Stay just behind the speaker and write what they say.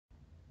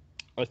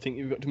I think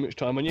you've got too much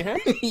time on your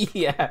hands.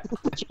 Yeah.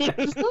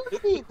 Does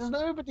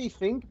nobody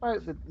think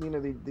about the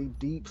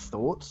deep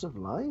thoughts of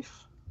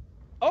life?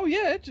 Oh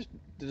yeah, it just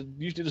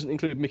usually doesn't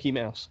include Mickey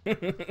Mouse.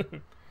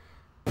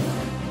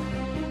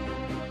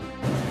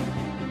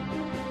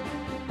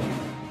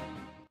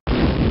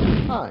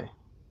 Hi,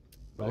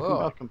 Whoa.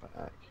 welcome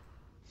back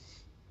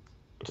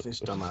to this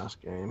dumbass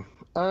game.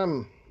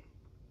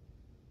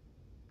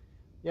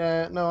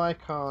 Yeah, no, I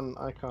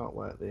can't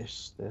work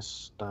this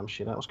damn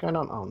shit out. What's going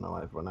on? Oh no,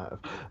 I'm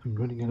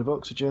running out of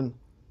oxygen.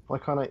 Why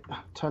can't I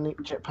turn the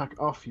jetpack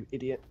off, you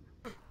idiot?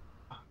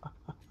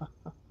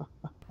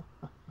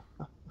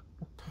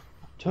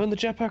 Turn the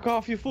jetpack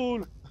off, you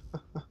fool!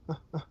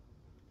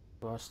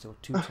 We're still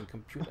tooting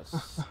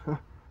computers.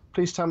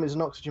 Please tell me there's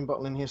an oxygen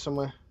bottle in here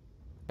somewhere.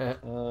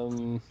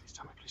 Um,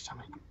 Please tell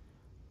me.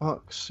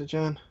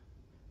 Oxygen.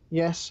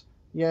 Yes,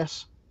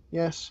 yes,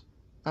 yes.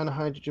 And a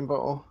hydrogen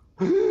bottle.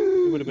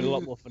 it would have been a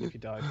lot more fun if you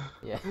died.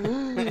 Yeah.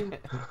 Would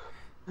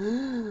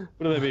have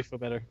maybe feel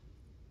better.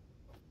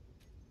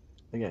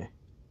 Okay.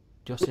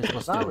 Justice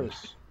was That done.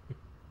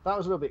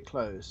 was a little bit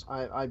close.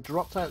 I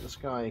dropped out of the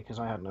sky because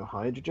I had no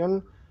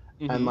hydrogen,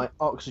 and my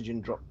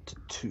oxygen dropped to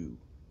 2.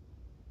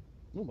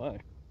 Oh my.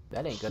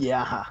 That ain't good.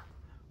 Yeah,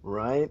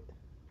 right.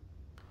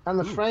 And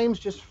the frames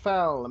just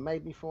fell and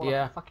made me fall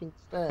Yeah. up the fucking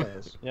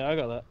stairs. Yeah, I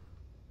got that.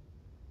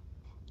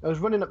 I was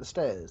running up the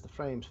stairs, the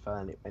frames fell,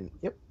 and it went,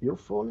 "Yep, you're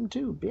falling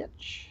too,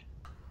 bitch."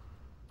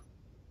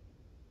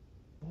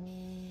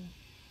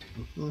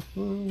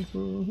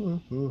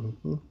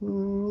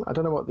 I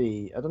don't know what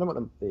the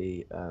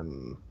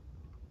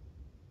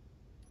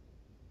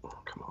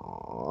come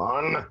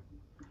on.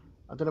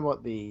 I don't know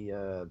what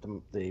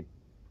the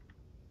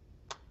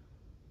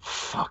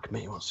fuck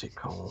me, what's it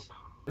called?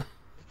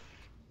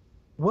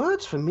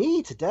 Words for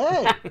me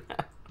today.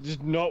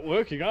 Just not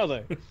working, are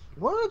they?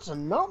 Words are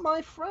not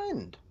my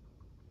friend.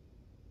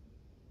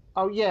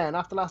 Oh yeah, and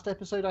after last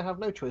episode, I have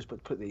no choice but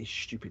to put these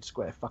stupid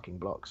square fucking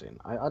blocks in.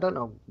 I don't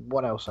know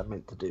what else I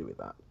meant to do with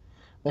that.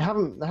 They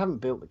haven't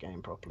built the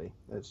game properly.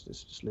 Let's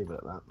just leave it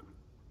at that.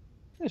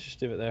 Let's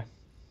just leave it there.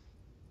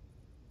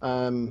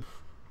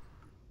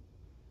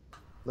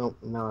 No,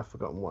 now I've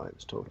forgotten what I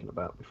was talking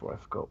about before I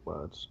forgot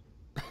words.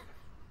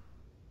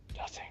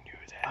 Nothing new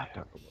I there.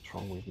 don't know what's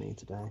wrong with me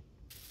today.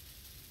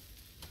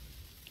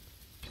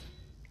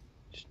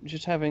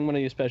 Just having one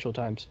of your special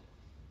times.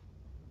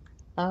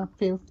 I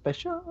feel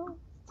special,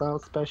 so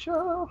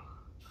special.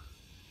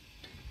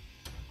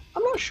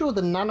 I'm not sure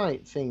the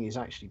nanite thing is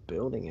actually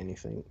building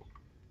anything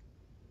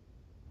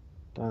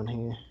down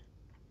here.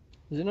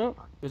 Is it not?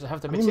 Does it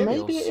have the I mean,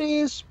 materials? maybe it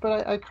is,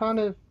 but I kind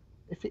of,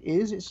 if it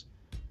is, it's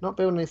not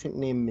building anything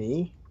near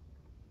me.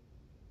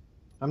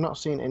 I'm not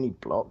seeing any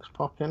blocks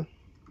pop in.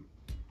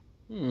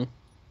 There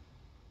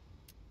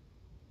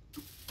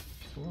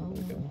we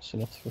go. That's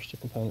enough for the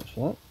components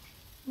for that.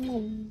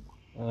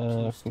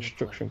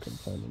 Construction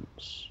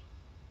components.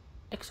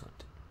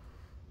 Excellent.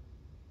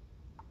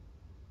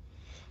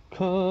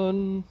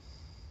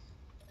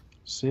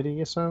 Consider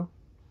yourself.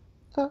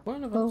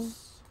 One of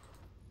us.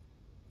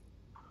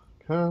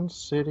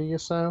 Consider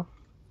yourself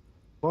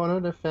one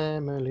of the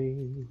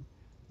family.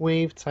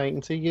 We've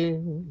taken to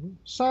you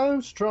so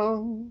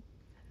strong.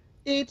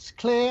 It's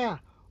clear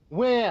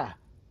we're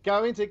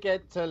going to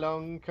get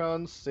along.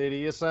 Consider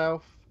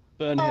yourself.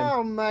 Burn him.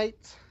 Oh,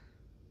 mate.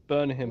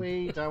 Burn him.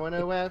 We don't want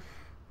to have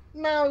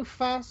no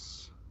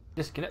fuss.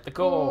 Disconnect the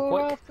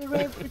core, quick.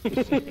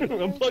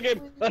 Unplug him.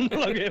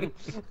 Unplug him.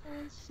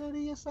 Consider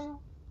yourself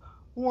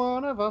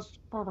one of us.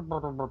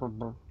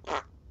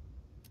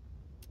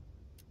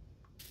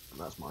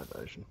 That's my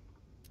version.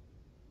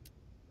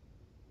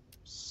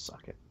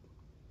 Suck it.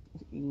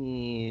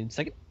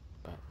 Second.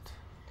 But,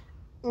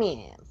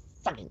 Yeah,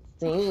 suck it.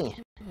 See?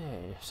 yeah,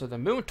 so the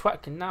moon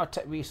twat can now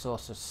take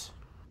resources.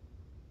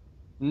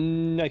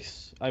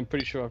 Nice. I'm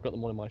pretty sure I've got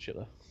them all in my ship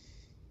though.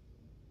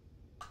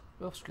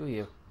 Well, screw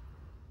you.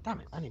 Damn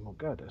it, I need more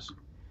girders.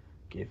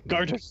 Give me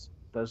Girders.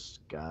 does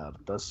guard.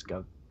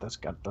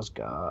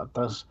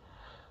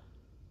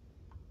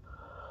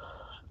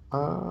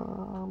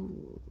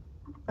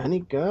 Any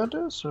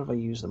girders, or have I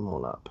used them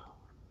all up?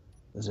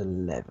 There's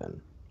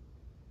 11.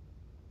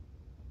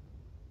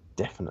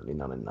 Definitely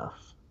not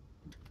enough.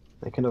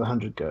 Make another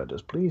 100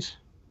 girders, please.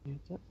 Use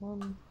that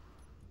one.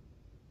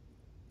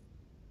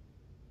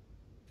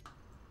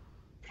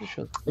 Pretty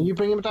sure. Are you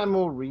bringing down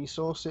more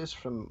resources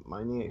from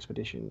mining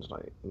expeditions,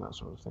 like and that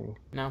sort of thing?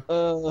 No.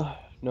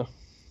 No.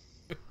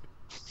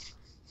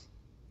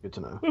 Good to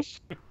know.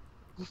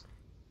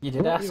 You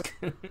did ask.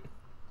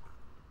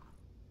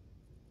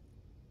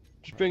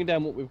 Just bringing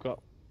down what we've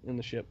got in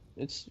the ship.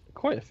 It's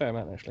quite a fair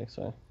amount actually,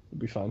 so it'll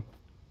be fine.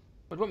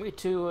 Would you want me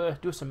to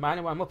do some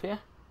mining while I'm up here?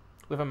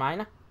 With a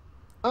miner?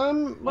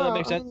 Well, Well, that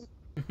makes sense.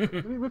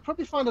 We'd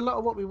probably find a lot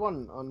of what we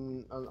want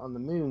on the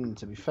moon.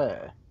 To be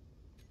fair,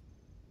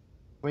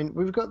 I mean,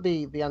 we've got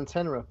the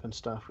antenna up and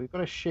stuff. We've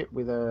got a ship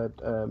with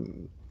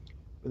an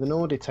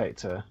ore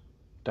detector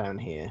down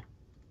here.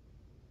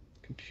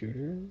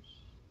 Computers.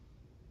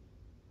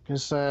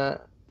 Because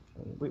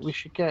we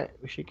should get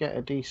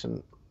a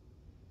decent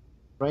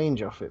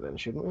range off it then,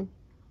 shouldn't we?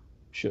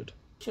 Should.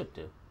 Should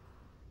do.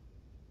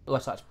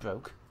 Unless that's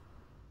broke.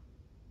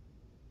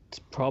 It's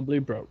probably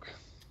broke.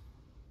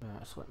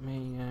 Right, so let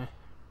me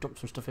dump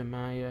some stuff in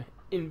my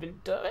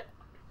inventory.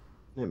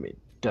 Let me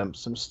dump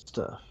some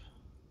stuff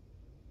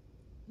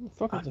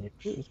Fuck on it.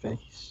 your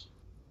face.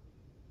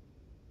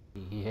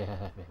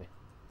 Yeah, baby.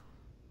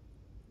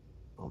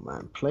 Oh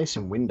man,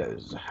 placing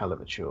windows is a hell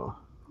of a chore.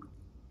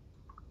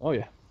 Oh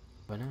yeah.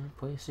 When I'm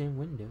placing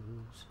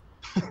windows.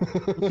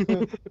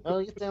 Oh,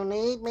 you still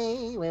need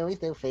me? Will you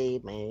still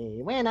feed me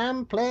when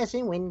I'm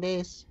placing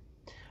windows?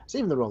 It's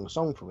even the wrong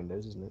song for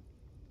Windows, isn't it?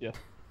 Yeah.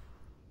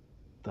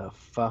 The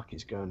fuck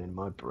is going in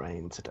my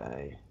brain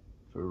today?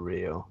 For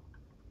real.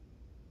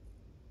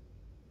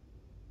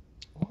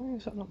 Why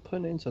is that not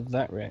putting it into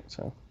that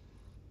reactor?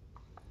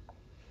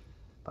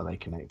 Are they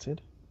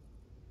connected?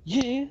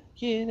 Yeah,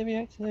 the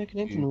reactor they're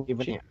connected. You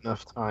giving it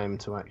enough time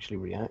to actually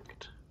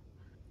react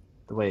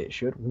the way it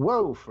should?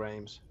 Whoa,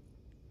 frames!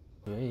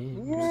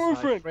 Whoa,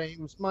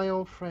 Frames, my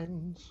old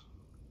friends.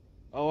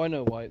 Oh, I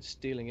know why it's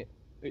stealing it.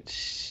 It's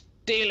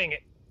stealing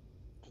it.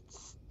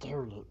 It's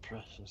stealing it,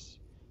 precious.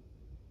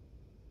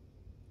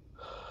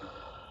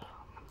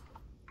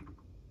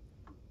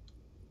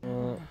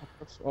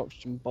 Put some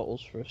oxygen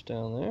bottles for us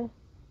down there.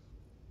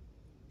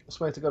 I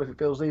swear to God, if it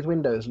builds these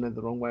windows and they're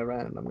the wrong way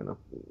around, I'm gonna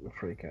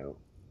freak out.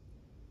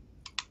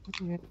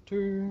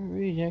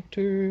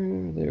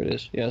 Reactor. There it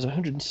is. Yeah, there's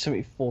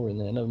 174 in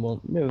there.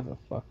 Never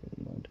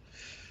fucking mind.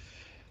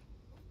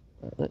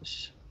 Right,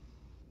 let's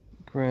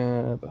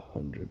grab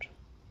 100.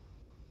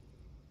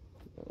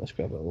 Let's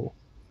grab it all.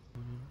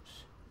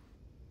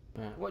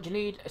 What do you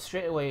need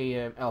straight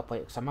away,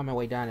 L-Plate? Because I'm on my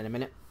way down in a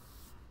minute.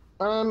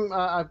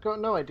 I've got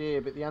no idea,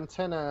 but the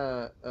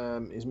antenna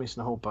is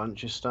missing a whole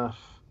bunch of stuff.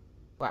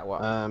 Like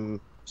what?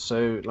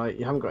 So like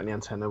you haven't got any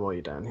antenna while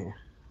you're down here.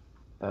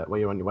 While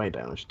you're on your way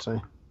down, I should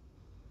say.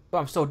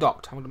 Well, I'm still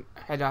docked. I'm going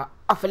to head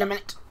off in a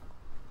minute.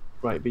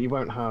 Right, but you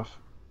won't have.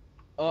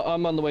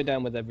 I'm on the way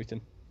down with everything.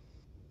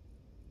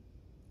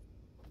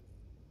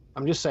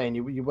 I'm just saying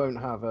you won't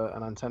have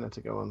an antenna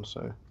to go on,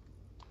 so.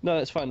 No,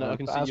 that's fine. No, I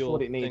can but see as for your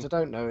what it needs, thing. I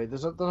don't know.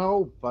 There's a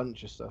whole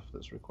bunch of stuff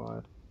that's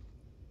required.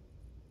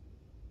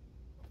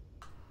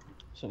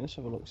 So let's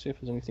have a look. See if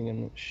there's anything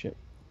in that ship.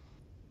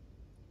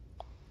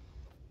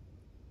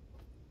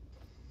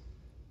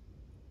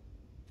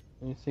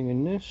 Anything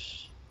in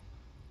this?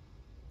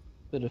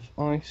 Bit of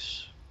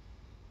ice.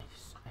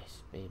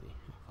 Ice, baby.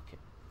 Oh, fuck it.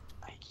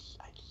 Ice,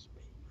 baby.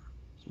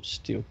 Some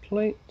steel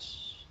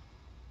plates.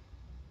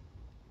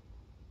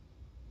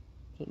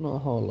 But not a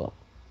whole lot.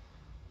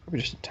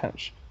 Probably just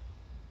attached.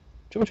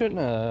 Do you want to?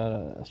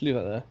 No. Let's leave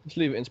it there. Let's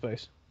leave it in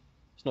space.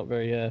 It's not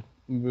very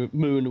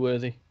moon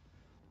worthy.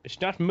 It's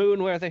not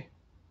moon worthy.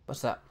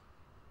 What's that?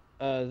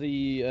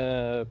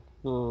 The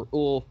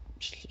ore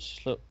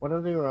slip. What did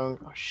I do wrong?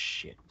 Oh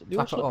shit!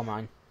 Slap it all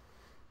mine.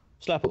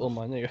 Slap it on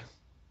mine. There you go.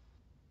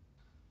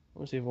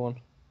 What's the other one?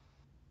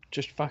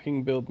 Just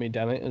fucking build me,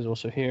 damn it, is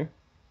also here.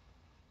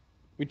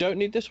 We don't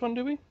need this one,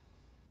 do we?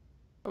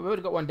 Well, we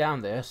already got one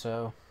down there,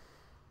 so.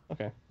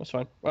 Okay, that's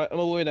fine. Right, I'm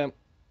all the way down.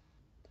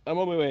 I'm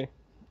on my way.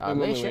 I'm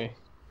on my way.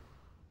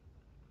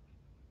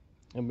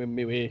 I'm on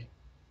my way.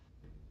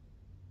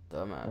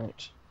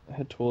 Right,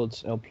 head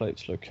towards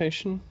L-Plate's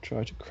location.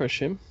 Try to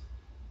crush him.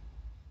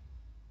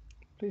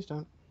 Please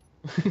don't.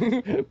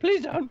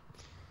 Please don't.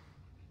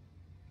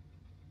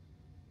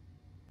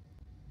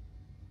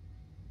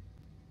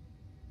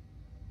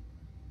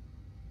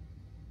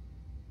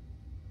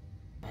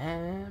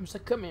 I'm so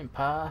coming,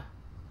 Pa.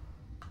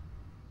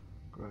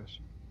 Gross.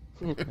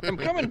 I'm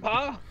coming,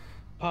 Pa.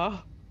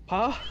 Pa.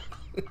 Pa.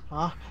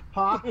 Pa,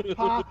 pa, pa,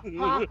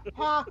 pa,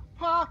 pa,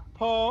 pa,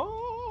 pa.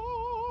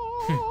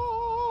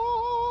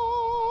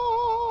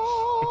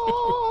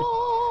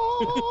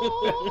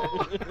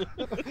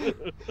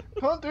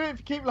 Can't do it if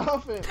you keep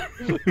laughing.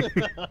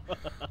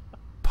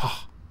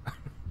 Pa.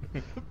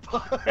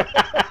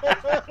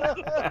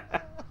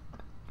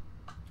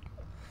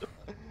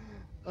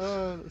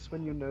 That's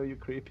when you know your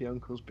creepy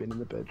uncle's been in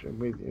the bedroom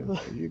with you.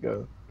 There you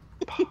go.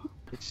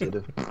 Instead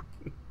of.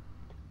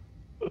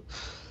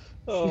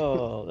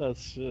 Oh,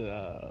 that's.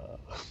 Oh,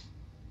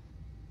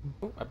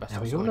 I best Now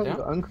have you all something know down.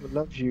 your uncle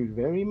loves you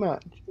very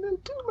much. A little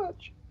too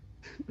much.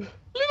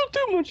 Little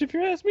too much, if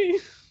you ask me.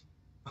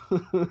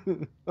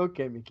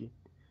 Okay, Mickey.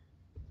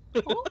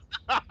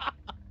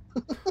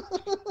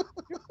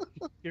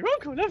 Your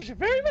uncle loves you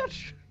very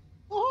much.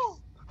 Oh.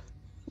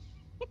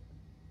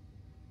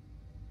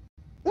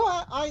 No,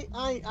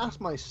 I asked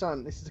my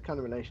son, this is the kind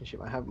of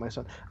relationship I have with my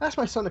son. I asked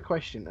my son a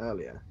question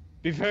earlier.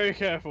 Be very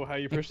careful how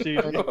you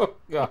proceed. Oh,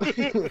 God.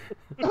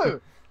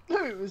 No,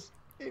 it was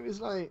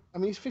like, I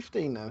mean, he's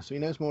 15 now, so he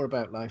knows more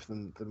about life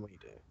than we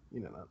do.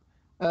 You know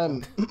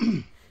that.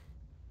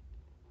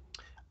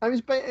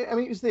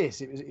 It was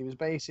this. It was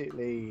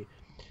basically,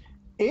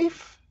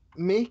 if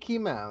Mickey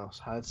Mouse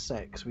had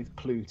sex with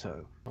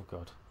Pluto, Oh,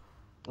 God.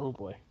 Oh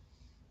boy.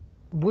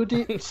 would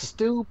it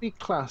still be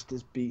classed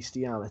as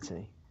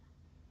bestiality?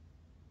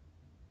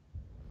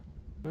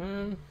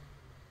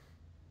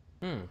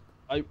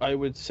 I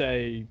would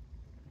say.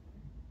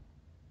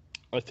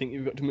 I think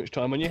you've got too much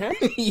time on your hands.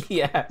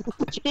 Yeah.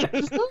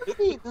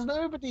 Does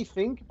nobody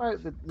think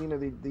about the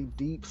the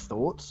deep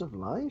thoughts of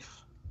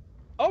life?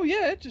 Oh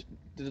yeah, it just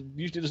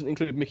usually doesn't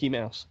include Mickey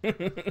Mouse.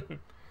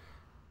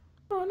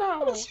 Oh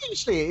no. But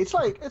seriously, it's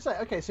like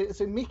okay,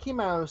 so Mickey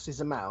Mouse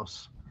is a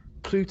mouse,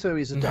 Pluto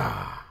is a dog.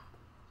 Nah.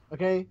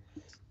 Okay,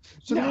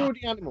 so they're Nah.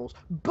 already animals,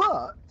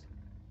 but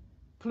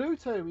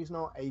Pluto is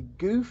not a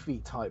goofy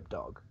type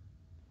dog.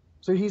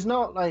 So he's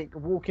not like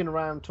walking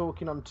around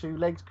talking on two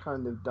legs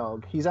kind of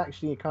dog. He's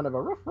actually kind of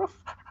a rough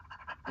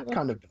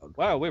kind of dog.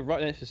 Wow, we're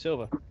right next to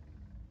Silver.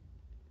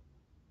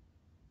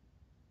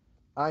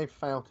 I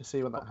fail to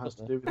see what that has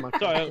to do with my.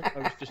 Sorry, I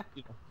was just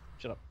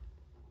shut up.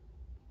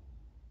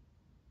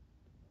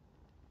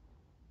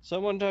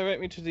 Someone direct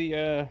me to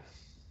the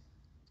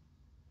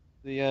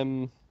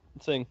thing,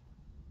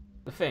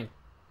 The thing.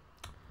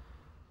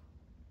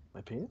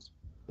 My penis?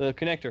 the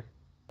connector.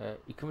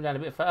 You're coming down a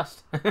bit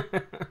fast.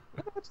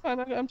 That's fine.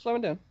 I'm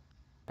slowing down.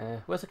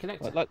 Where's the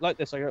connector? Like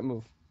this, I don't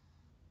move.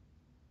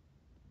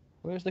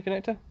 Where's the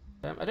connector?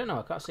 I don't know.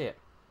 I can't see it.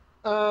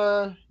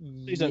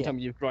 Please don't tell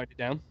me you've dried it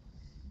down.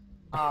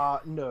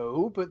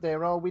 No, but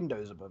there are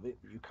windows above it.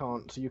 You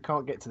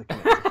can't get to the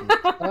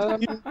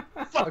connector.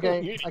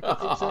 Okay,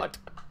 I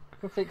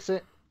can fix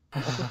it.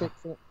 I can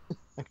fix it.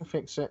 I can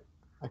fix it.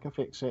 I can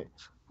fix it.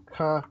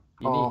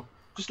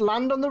 Just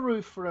land on the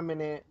roof for a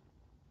minute.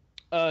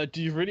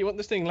 Do you really want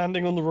this thing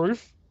landing on the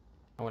roof?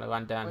 I want to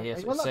land down here Are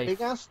so you on it's that safe.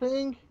 big ass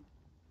thing?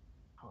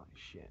 Holy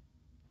shit!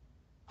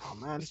 Oh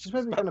man, this is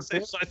where we're gonna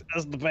build. Size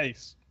as the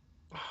base.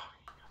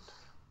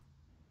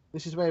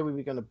 This is where we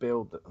were gonna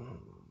build.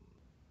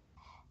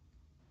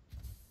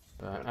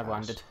 Right, I've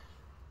landed.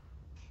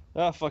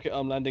 Ah, fuck it,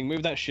 I'm landing.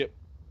 Move that ship.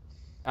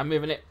 I'm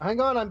moving it. Hang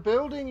on, I'm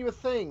building you a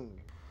thing.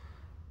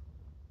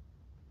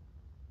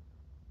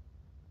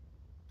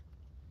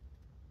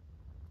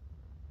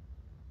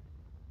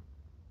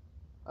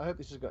 I hope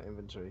this has got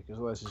inventory, because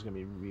otherwise this is going to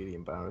be really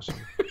embarrassing.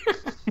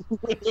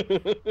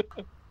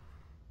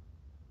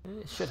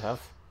 It should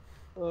have.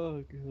 Oh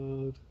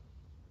god.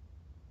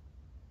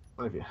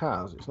 Well, if it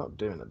has, it's not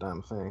doing a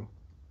damn thing.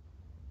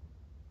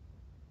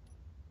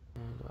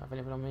 Do I have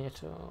anything on me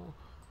at all?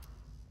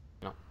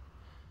 No.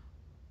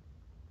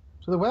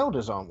 So the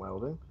welders aren't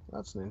welding.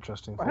 That's an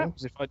interesting What thing.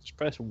 happens if I just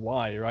press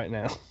Y right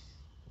now?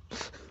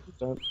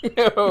 Don't.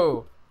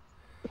 No.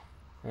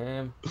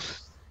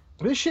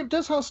 This ship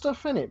does have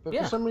stuff in it, but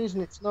Yeah. for some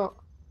reason it's not.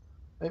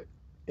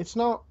 It's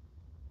not.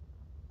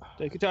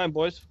 Take your time,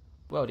 boys.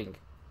 Welding.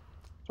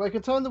 So I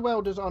can turn the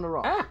welders on or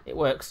off. Ah, it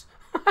works.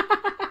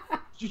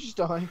 Did you just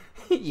die?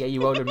 Yeah,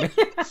 you welded me.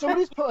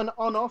 Somebody's put an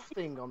on-off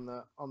thing on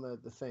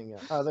the thing. Yeah.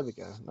 Oh, there we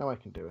go. Now I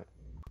can do it.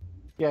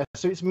 Yeah,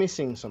 so it's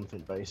missing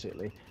something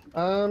basically.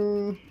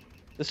 There's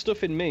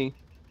stuff in me.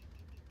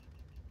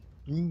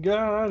 You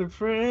got a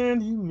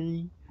friend in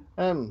me.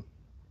 I'm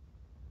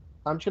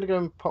just gonna go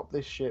and pop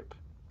this ship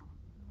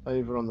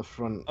over on the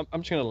front.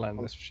 I'm just gonna land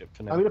this ship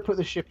for now. I'm gonna put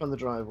the ship on the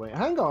driveway.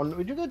 Hang on,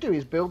 what you're gonna do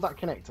is build that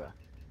connector.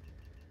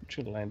 I'm just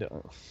gonna land it.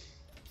 What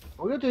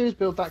we're gonna do is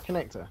build that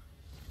connector.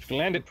 Just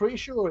gonna land I'm it. pretty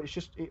sure it's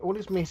just all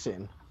it's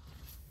missing.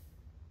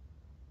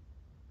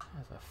 How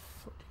the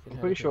fuck did you I'm get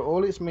pretty out sure of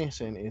all it's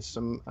missing is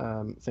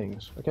some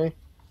things. Okay. here?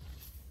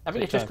 I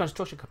think it's Take just time.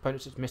 construction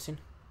components it's missing.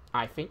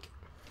 I think.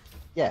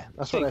 Yeah,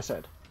 that's what I Things.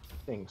 said.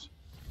 Things.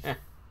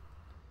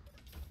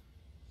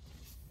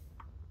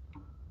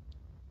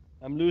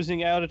 I'm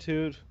losing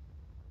altitude.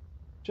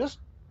 Just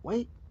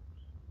wait.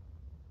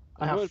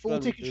 I I have won't 40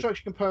 bloody do.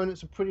 construction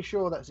components. I'm pretty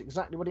sure that's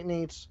exactly what it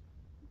needs.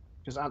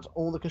 Because that's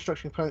all the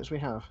construction components we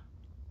have.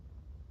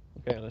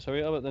 Okay, let's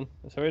hurry up then.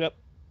 Let's hurry it up.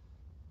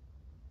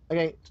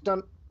 Okay, it's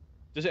done.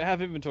 Does it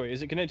have inventory?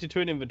 Is it connected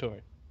to an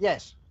inventory?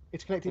 Yes,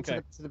 it's connected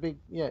Okay. to the big.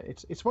 Yeah,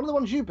 it's one of the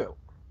ones you built.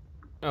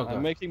 Oh god.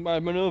 I'm making my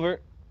maneuver.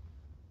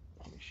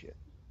 Holy shit!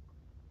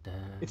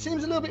 It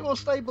seems a little bit more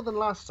stable than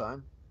last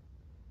time.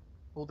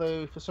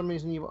 Although for some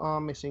reason you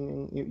are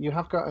missing. You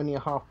have got only a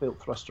half-built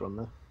thruster on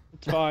there.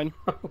 It's fine.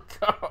 Oh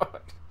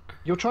god.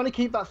 You're trying to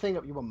keep that thing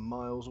up. You were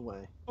miles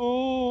away.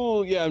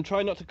 Oh yeah, I'm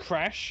trying not to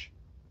crash.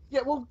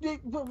 Yeah, well,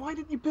 but why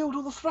didn't you build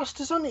all the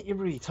thrusters on it, you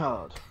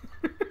retard?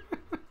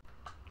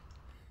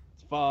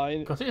 It's fine.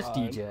 Because it's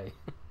fine. DJ.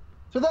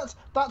 So that's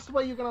the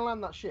way you're going to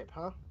land that ship,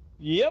 huh?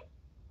 Yep.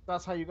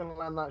 That's how you're going to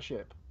land that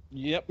ship.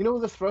 Yep. You know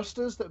the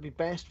thrusters that would be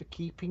best for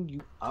keeping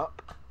you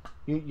up?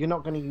 You're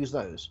not going to use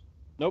those.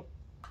 Nope.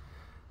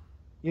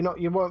 You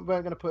weren't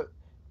going to put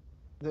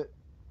the...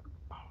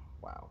 Oh,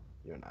 wow,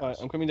 you're an ass. Alright,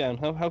 I'm coming down.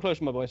 How close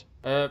are my boys?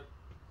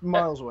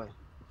 Miles away.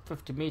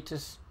 50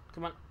 meters.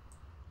 Come on.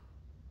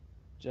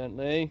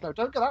 Gently. No,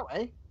 don't go that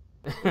way.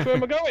 Which way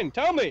am I going?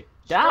 Tell me.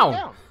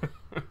 Down.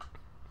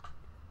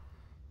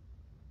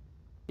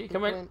 Keep Keep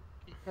coming.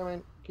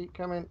 Keep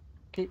coming.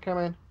 Keep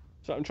coming.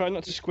 So I'm trying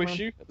not to squish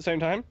you at the same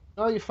time.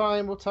 No, you're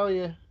fine. We'll tell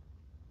you.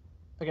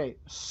 Okay,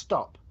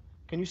 stop.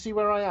 Can you see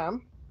where I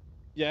am?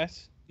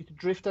 Yes. You can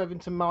drift over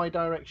into my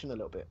direction a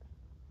little bit.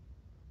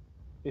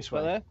 This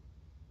way. Right there.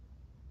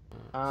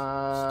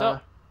 Stop.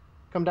 Stop.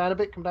 Come down a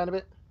bit. Come down a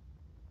bit.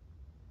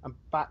 and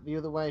back the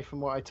other way from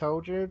what I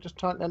told you. Just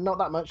try, not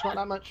that much, not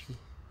that much.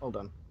 Hold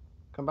on.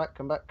 Come back,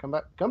 come back, come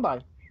back, come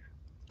by.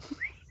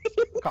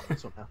 Can't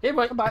pencil now. Here,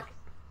 boy. Come back.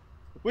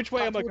 Which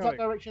way Back am I towards going?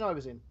 that direction I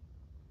was in.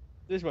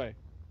 This way.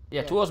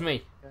 Yeah, Yeah. towards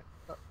me.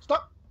 Yeah.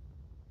 Stop.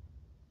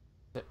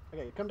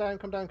 Okay, come down,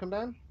 come down, come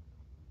down.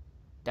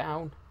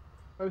 Down.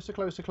 Closer,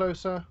 closer,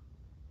 closer.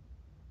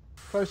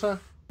 Closer.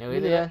 Nearly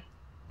Nearly there.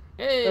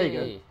 Hey. There you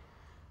go.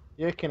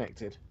 You're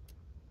connected.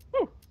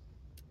 Woo.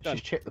 Done.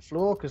 Just check the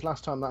floor because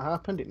last time that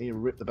happened, it nearly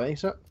ripped the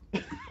base up.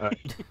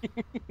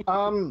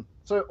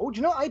 So, oh, do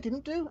you know what I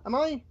didn't do? Am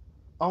I?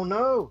 Oh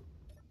no.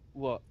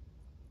 What?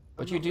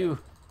 What'd you do?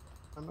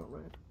 I'm not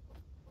red.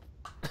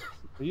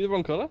 Are you the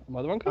wrong colour? Am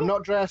I the wrong colour? I'm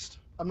not dressed.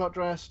 I'm not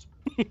dressed.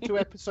 2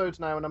 episodes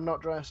now and I'm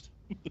not dressed.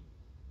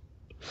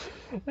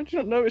 How did you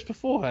not notice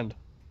beforehand?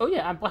 Oh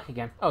yeah, I'm black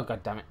again. Oh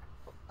god damn it.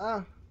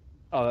 Ah.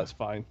 Oh, that's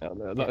fine.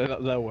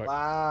 That'll work.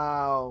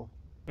 Wow.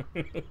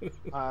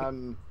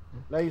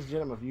 Ladies and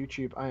gentlemen of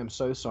YouTube, I am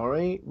so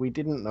sorry. We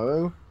didn't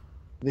know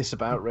this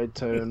about Red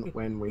Tone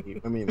when we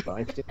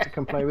invited him to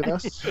come play with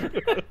us.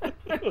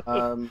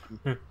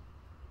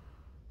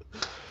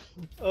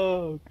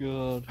 Oh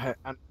god.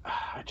 And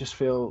I just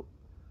feel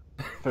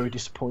very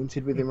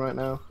disappointed with him right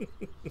now.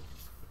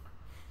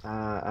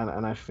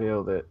 And I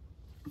feel that,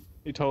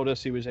 He told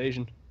us he was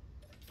Asian.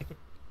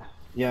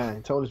 yeah,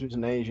 he told us he was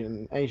an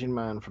Asian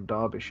man from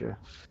Derbyshire.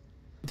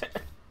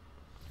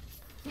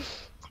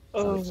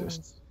 Oh. It's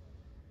just,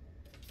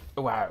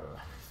 Wow.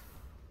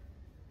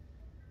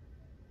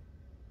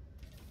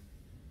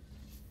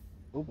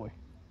 Oh boy.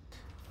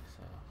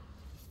 So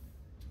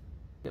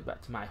get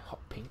back to my hot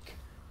pink.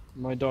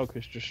 My dog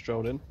has just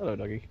strolled in. Hello,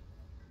 doggy.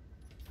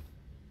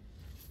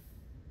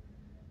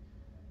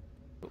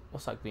 Oh,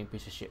 what's that green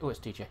piece of shit? Oh, it's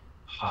DJ.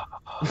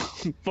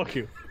 Fuck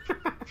you.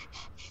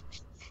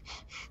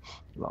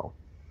 lol.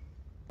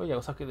 Oh yeah,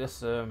 let's look at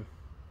this. Oh,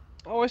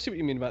 I see what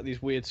you mean about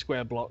these weird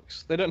square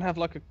blocks. They don't have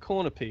like a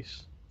corner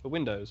piece for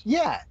windows.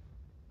 Yeah,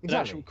 An actual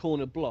exactly.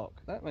 corner block.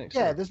 That makes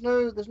Yeah, sense.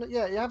 there's no.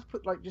 Yeah, you have to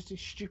put like just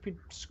these stupid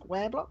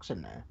square blocks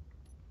in there.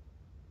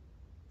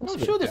 That's I'm a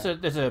bit sure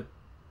daft. there's a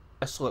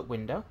slope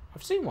window.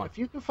 I've seen one. If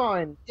you can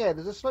find, yeah,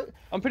 there's a slope.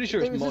 I'm pretty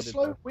sure it's There is modded. a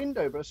slope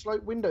window, but a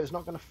slope window is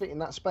not going to fit in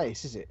that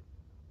space, is it?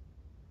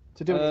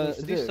 To do though. what it needs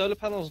to These do. solar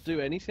panels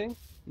do anything?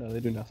 No, they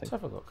do nothing.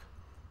 Let's have a look.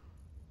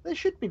 They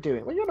should be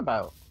doing. What are you on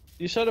about?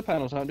 These solar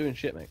panels aren't doing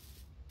shit, mate.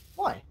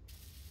 Why?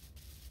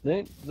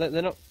 They're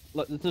not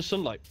like there's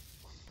sunlight.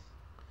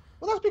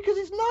 Well, that's because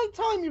it's night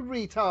time, you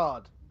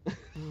retard.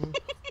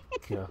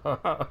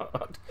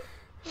 God.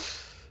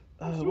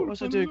 What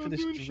was I doing for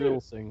this drill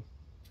thing?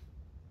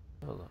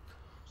 Have a look.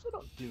 They're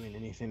not doing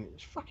anything.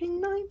 It's fucking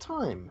night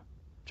time.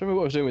 Do you remember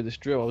what I was doing with this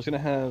drill? I was gonna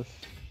have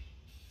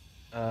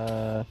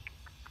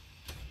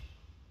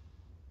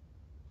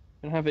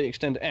it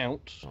extend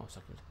out Oh, a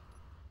second.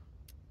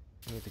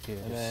 Need the and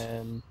gears.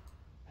 then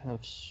have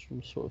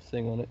some sort of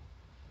thing on it.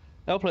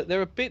 L-Plate,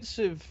 there are bits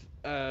of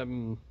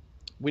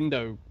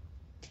window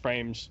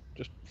frames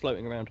just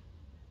floating around.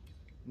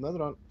 No, they're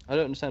not. I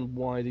don't understand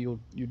why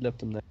you'd left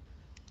them there.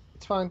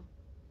 It's fine.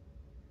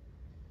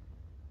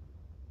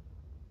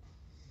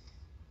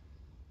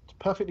 It's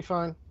perfectly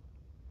fine.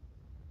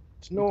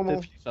 It's normal,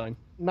 Perfectly fine.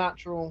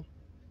 natural,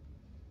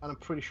 and I'm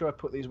pretty sure I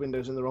put these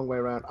windows in the wrong way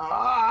around.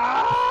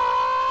 Ah!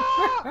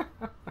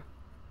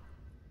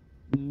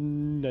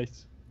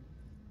 Nice.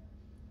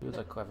 He was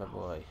a clever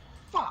boy.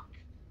 Fuck!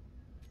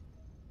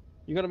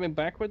 You got them in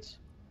backwards?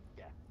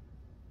 Yeah.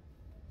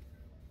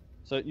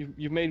 So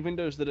you've made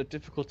windows that are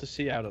difficult to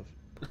see out of.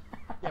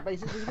 Yeah,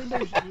 basically, these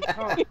windows you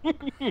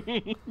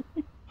can't.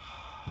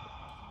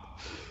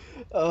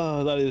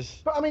 Oh, that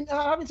is. But I mean,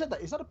 having said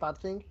that, is that a bad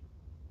thing?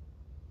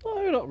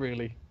 No, not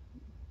really.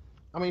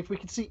 I mean, if we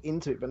could see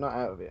into it but not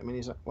out of it, I mean,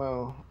 is that,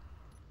 well,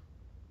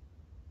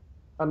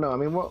 I don't know. I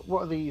mean, what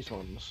are these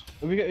ones?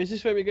 Is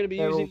this where we're going to be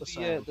They're all using the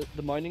same.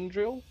 the mining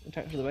drill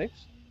attached to the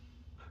base?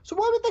 So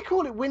why would they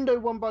call it window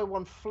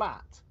 1x1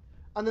 flat,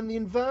 and then the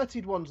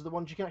inverted ones are the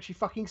ones you can actually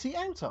fucking see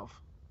out of?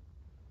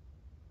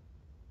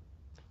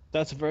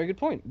 That's a very good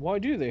point. Why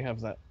do they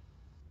have that?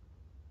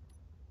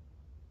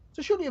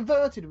 So surely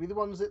inverted would be the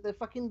ones that they're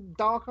fucking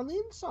dark on the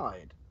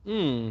inside.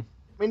 Hmm.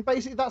 I mean,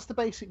 basically, that's the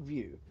basic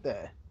view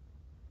there.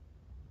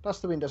 That's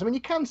the windows. I mean, you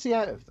can see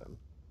out of them.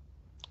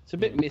 It's a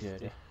bit Yeah, misty.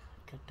 yeah.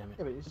 God damn it.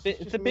 Yeah, but It's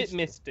just a bit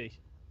misty.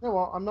 You know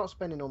what? I'm not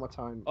spending all my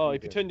time. Oh,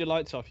 if you turn your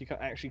lights off, you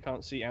actually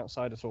can't see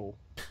outside at all.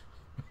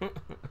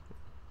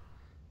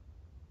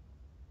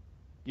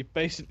 You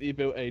basically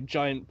built a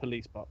giant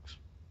police box.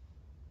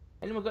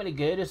 Anyone got any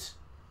girders?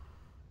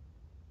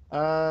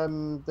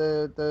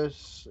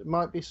 There's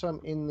might be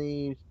some in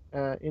the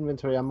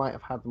inventory. I might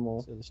have had them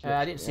all. So this I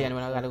looks- didn't see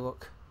anyone. I had a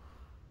look.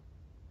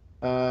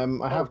 I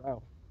Oh, have.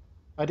 wow.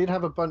 I did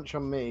have a bunch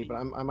on me, but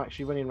I'm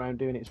actually running around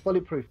doing it. It's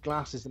bulletproof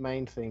glass is the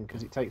main thing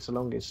because it takes the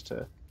longest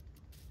to.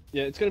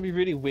 Yeah, it's going to be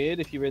really weird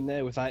if you're in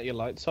there without your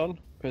lights on,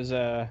 because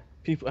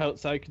people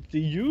outside can see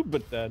you,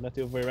 but not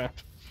the other way around.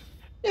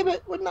 Yeah,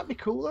 but wouldn't that be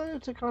cool though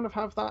to kind of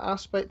have that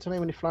aspect to know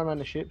when you fly around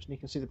the ships and you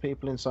can see the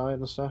people inside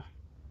and stuff?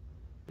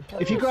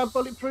 If you grab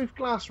bulletproof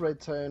glass, Red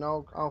Tone,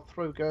 I'll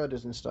throw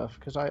girders and stuff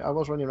because I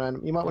was running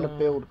around. You might want to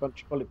build a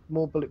bunch of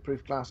more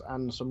bulletproof glass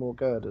and some more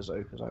girders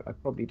though, because I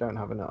probably don't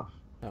have enough.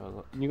 Have a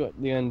look. You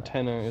got the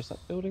antenna. Is that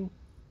building?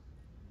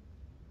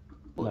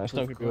 No, it's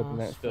not going to be building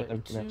that. It's building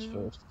everything else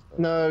first.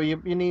 No, you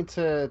need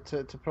to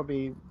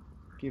probably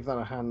give that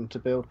a hand to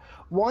build.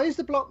 Why is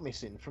the block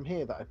missing from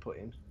here that I put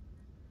in?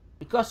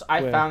 Because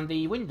I Where? found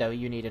the window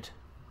you needed,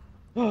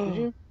 Did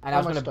you? and I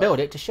was going to build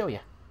it to show you.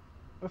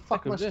 Where the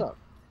fuck am I Could do. stuck?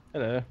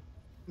 Hello.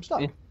 I'm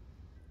stuck. Yeah.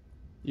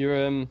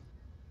 You're I'm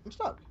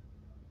stuck.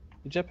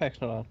 your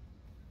jetpack's not on.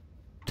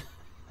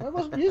 I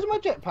wasn't using my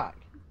jetpack.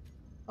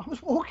 I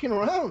was walking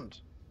around.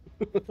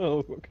 Oh,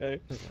 okay.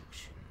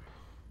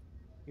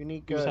 You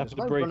need You just girders. have to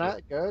Have I break run it. out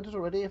of girders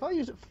already? Have I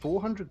used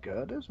 400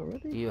 girders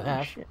already? You Oh,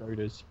 have. shit. There it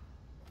is.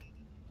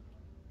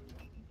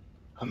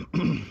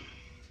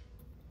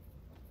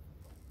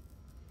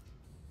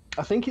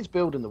 I think it's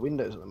building the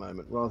windows at the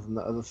moment rather than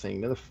the other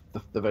thing.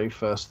 The very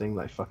first thing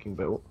they fucking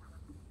built.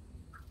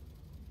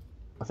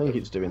 I think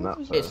it's doing that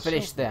first. It's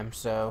finished them,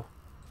 so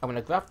I'm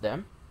going to grab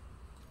them.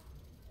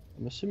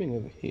 I'm assuming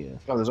over here.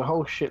 Oh, there's a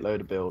whole shitload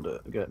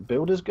of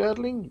builders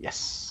girdling?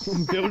 Yes.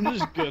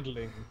 Builder's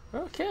girdling.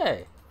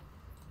 Okay.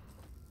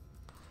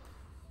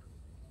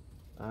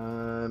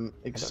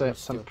 Except I'm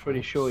steel pretty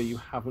pipes. sure you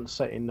haven't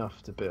set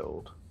enough to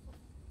build.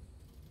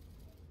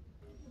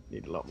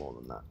 Need a lot more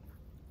than that.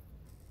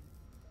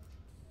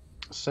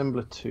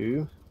 Assembler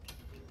 2.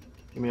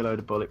 Give me a load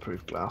of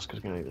bulletproof glass because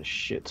I'm going to need a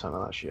shit ton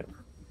of that shit.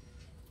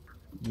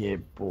 Yeah,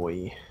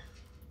 boy.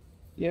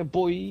 Yeah,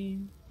 boy.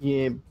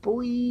 Yeah,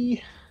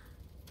 boy.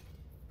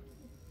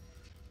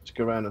 Let's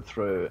go around and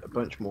throw a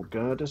bunch more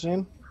girders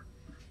in.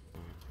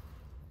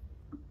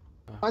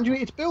 And you,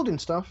 it's building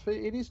stuff.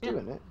 It is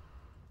doing it.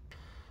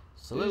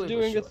 Slowly He's but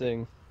doing a surely.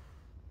 thing.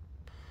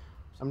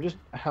 I'm just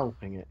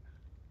helping it.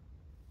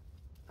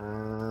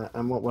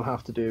 And what we'll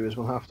have to do is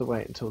we'll have to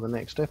wait until the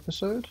next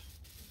episode.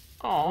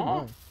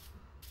 Aww.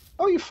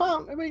 Oh, you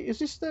found... Wait, is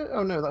this the...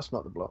 Oh, no, that's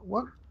not the block.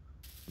 What?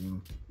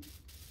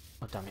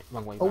 Oh damn it,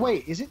 wrong way Oh, round.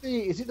 wait, is it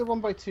the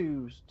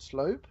 1x2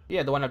 slope?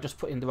 Yeah, the one I've just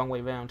put in the wrong way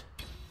round.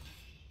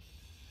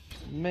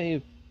 May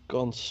have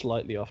gone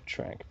slightly off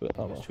track, but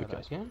oh well, Let's who try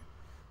that cares?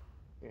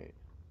 again.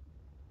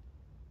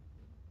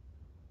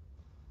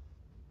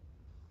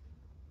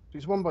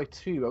 It's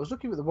 1x2. I was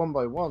looking at the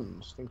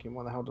 1x1s, thinking,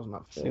 why the hell doesn't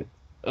that fit?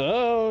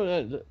 Oh,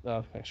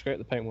 okay, scrape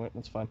the paintwork,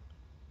 that's fine.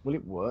 Will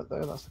it work,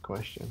 though? That's the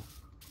question.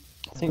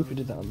 I think we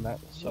did that on that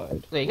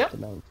side. There you go. of the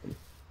mountain.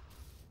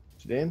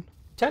 Is it in?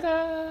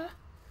 Ta-da!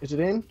 Is it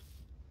in?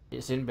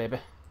 It's in, baby.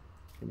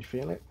 Can you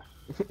feel it?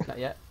 Not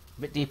yet.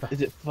 A bit deeper.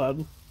 Is it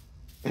fun?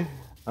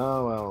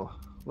 Oh, well.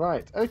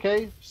 Right,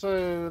 okay,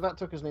 so that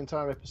took us an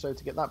entire episode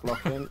to get that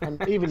block in,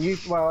 and even you,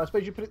 well, I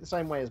suppose you put it the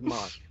same way as mine,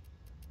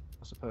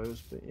 I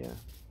suppose, but yeah.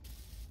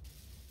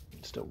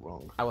 It's still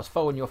wrong. I was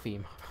following your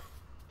theme.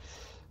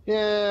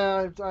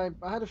 Yeah, I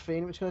had a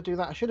feeling it was going to do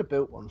that. I should have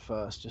built one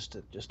first, just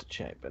to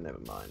check, but never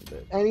mind.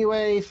 But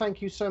anyway,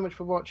 thank you so much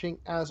for watching.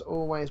 As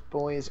always,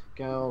 boys,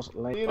 girls,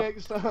 ladies. See you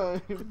next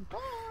time.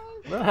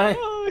 Bye. Bye.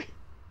 Bye.